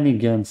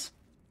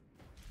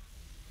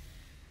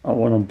 I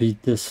wanna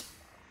beat this.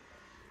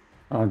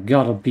 I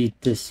gotta beat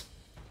this.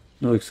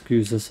 No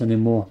excuses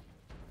anymore.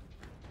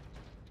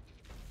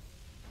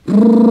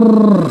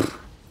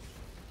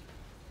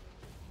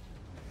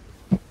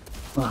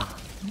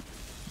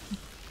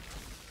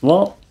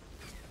 Well,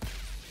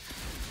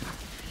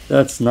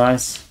 that's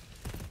nice.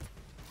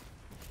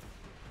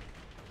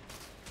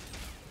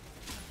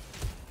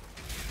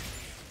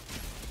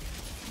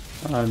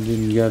 I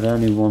didn't get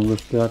anyone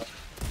with that.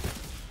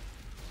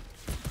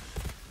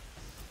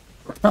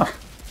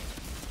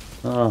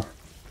 Ah.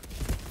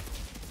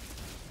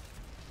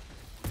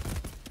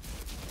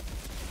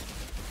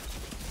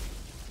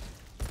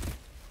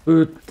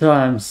 Third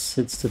times,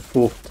 it's the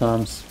fourth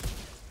times.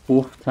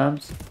 Fourth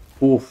times?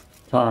 Fourth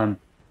time.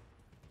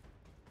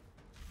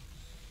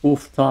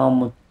 Fourth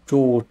time with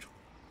George.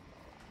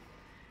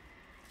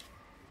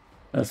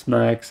 As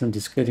my accent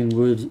is getting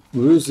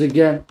worse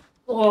again.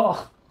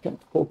 Oh, can't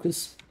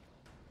focus.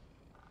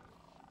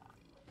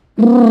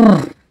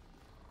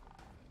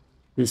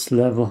 This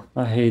level,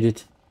 I hate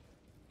it.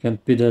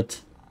 Can't be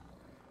that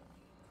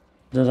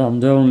I'm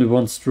the only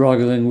one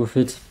struggling with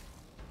it.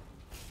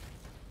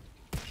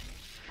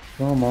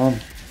 Come on.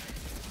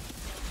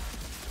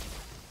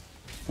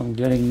 I'm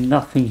getting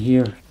nothing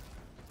here.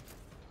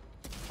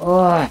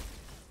 Ah,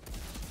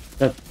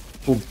 that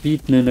poor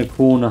beaten in a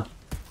corner.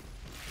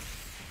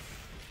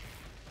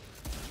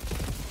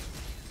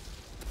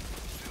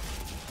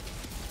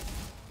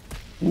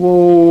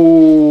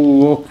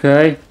 Whoa,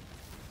 okay.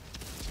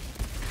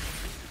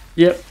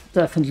 Yep,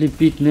 definitely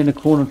beaten in a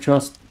corner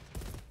just.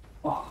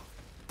 Oh,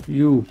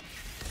 you.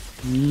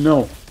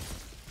 No.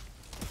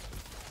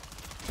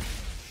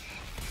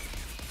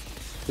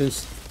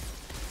 Just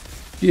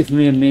give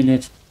me a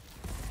minute.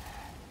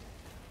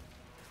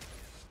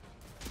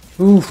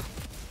 Oof.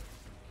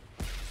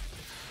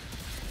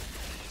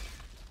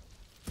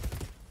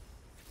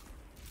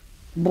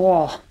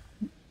 Boah.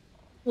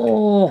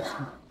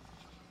 Oh.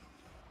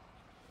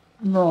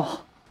 No.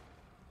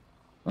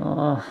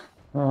 I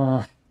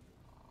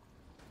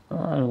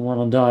don't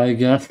want to die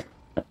again.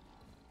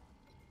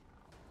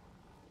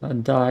 I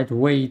died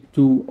way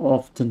too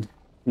often.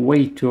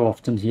 Way too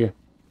often here.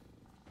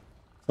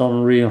 It's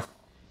unreal.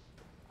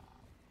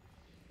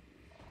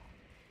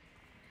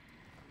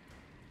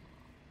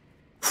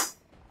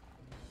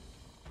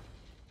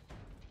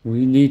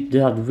 We need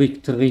that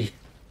victory.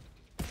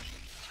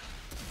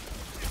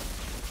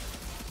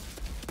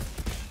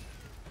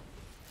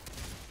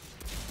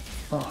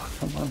 Oh,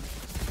 come on.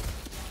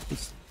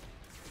 Just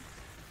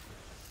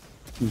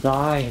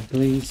die,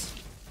 please.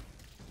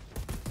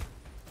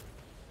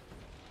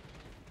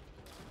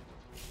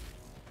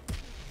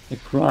 The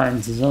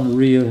grind is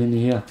unreal in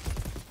here.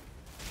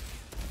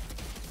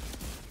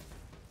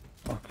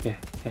 Okay,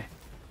 okay.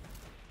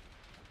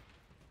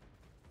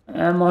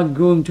 Am I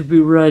going to be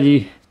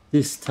ready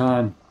this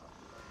time?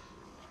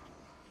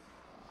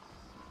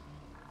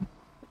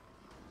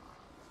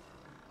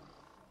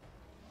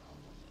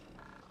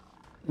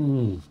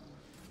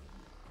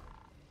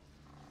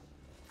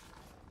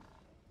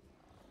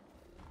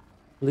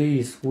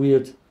 Please,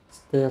 weird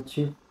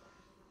statue.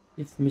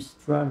 Give me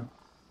strength.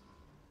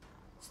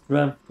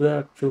 Strength to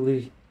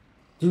actually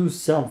do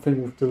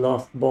something with the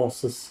last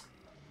bosses.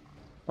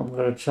 I'm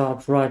gonna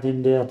charge right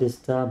in there this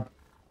time.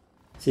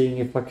 Seeing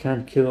if I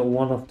can kill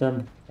one of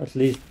them at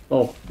least.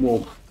 Oh,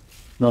 whoa.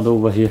 Not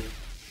over here.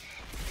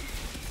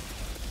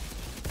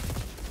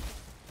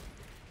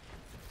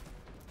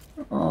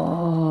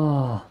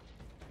 Oh.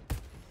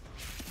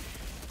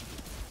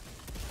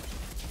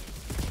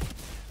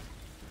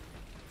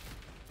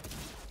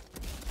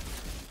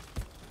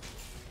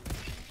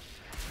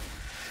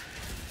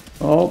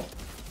 Oh.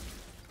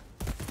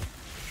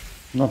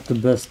 Not the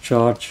best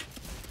charge.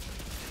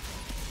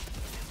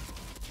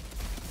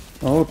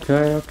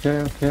 Okay,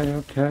 okay, okay,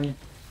 okay.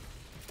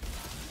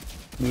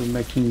 We're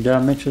making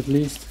damage at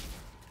least.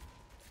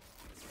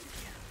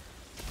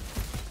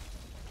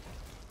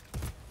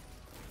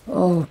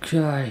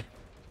 Okay.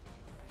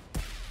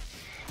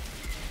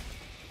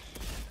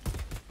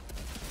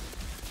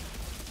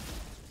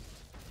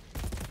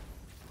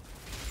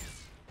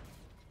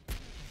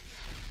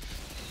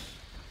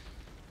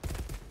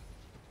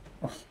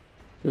 Oh,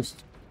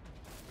 just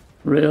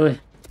really?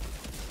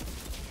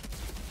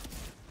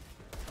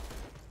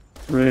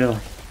 Really?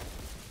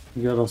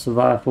 You gotta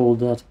survive all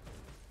that.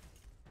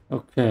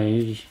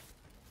 Okay.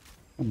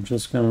 I'm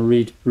just gonna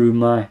read through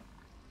my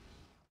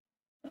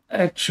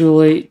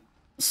actually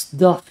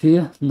stuff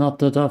here. Not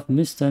that I've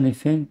missed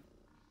anything.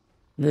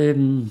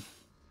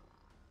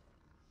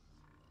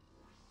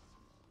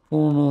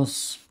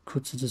 Bonus,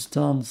 kurze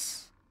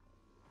Distanz.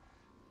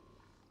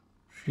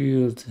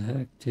 Shield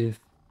active.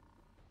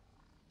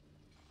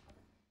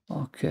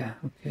 Okay,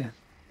 okay.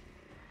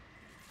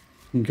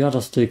 You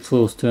gotta stay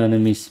close to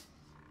enemies.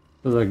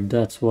 Feel like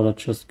that's what I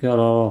just got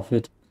out of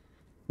it.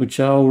 Which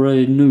I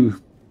already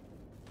knew.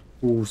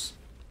 Fools.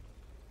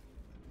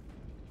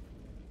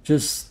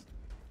 Just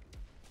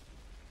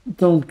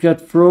don't get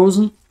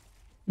frozen.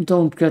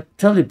 Don't get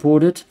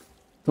teleported.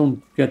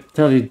 Don't get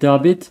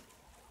teledubbed.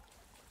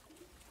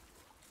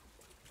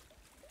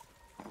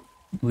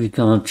 We're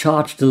gonna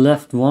charge the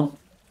left one.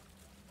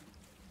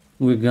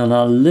 We're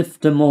gonna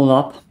lift them all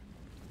up.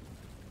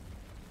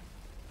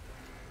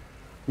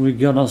 We're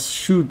gonna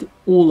shoot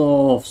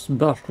all of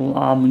special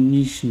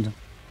ammunition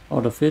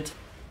out of it.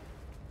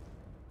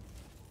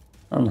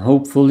 And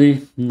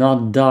hopefully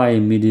not die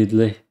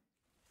immediately.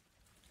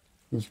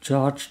 We'll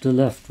charge the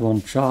left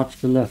one, charge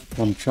the left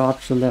one,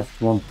 charge the left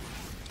one.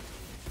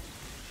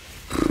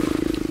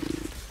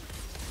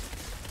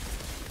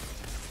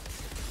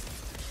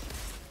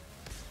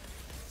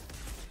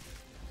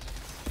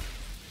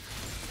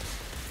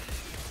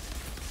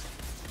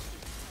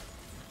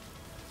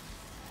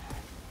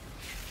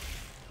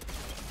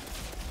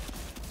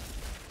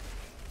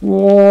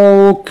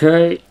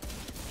 Okay.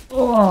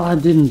 Oh, I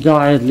didn't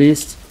die at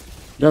least.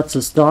 That's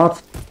a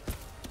start.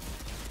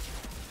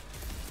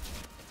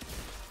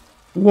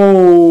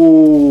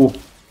 Whoa!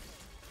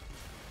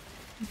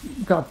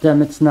 God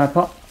damn it,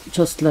 sniper.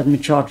 Just let me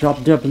charge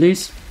up there,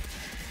 please.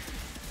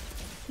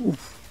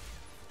 Oof.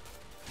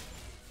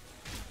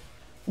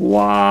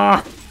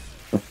 Wow!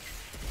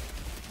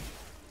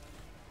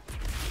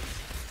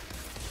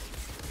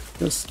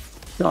 Just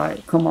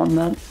die. Come on,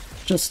 man.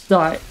 Just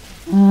die.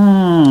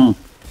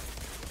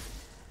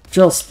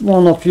 Just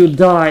one of you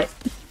die.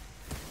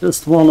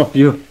 Just one of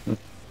you.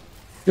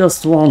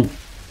 Just one.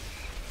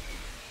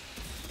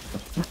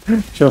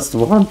 Just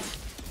one.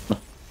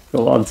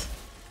 Go on.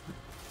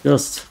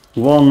 Just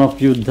one of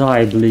you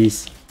die,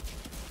 please.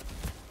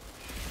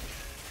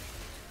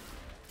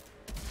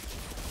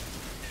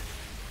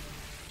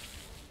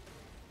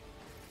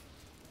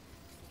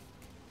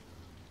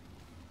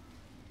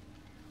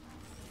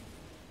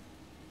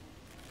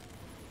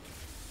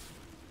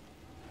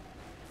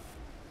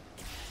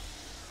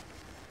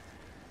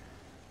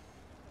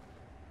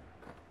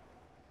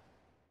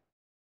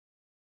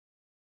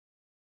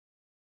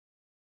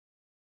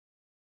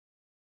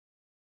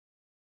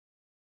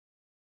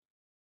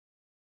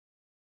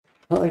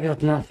 I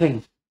got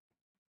nothing.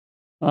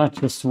 I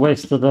just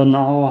wasted an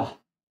hour.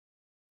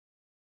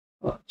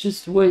 I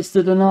just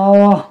wasted an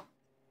hour.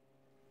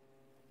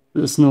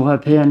 There's no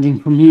happy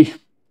ending for me.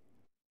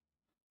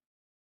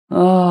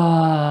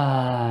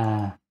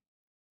 Ah.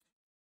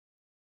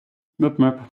 Map.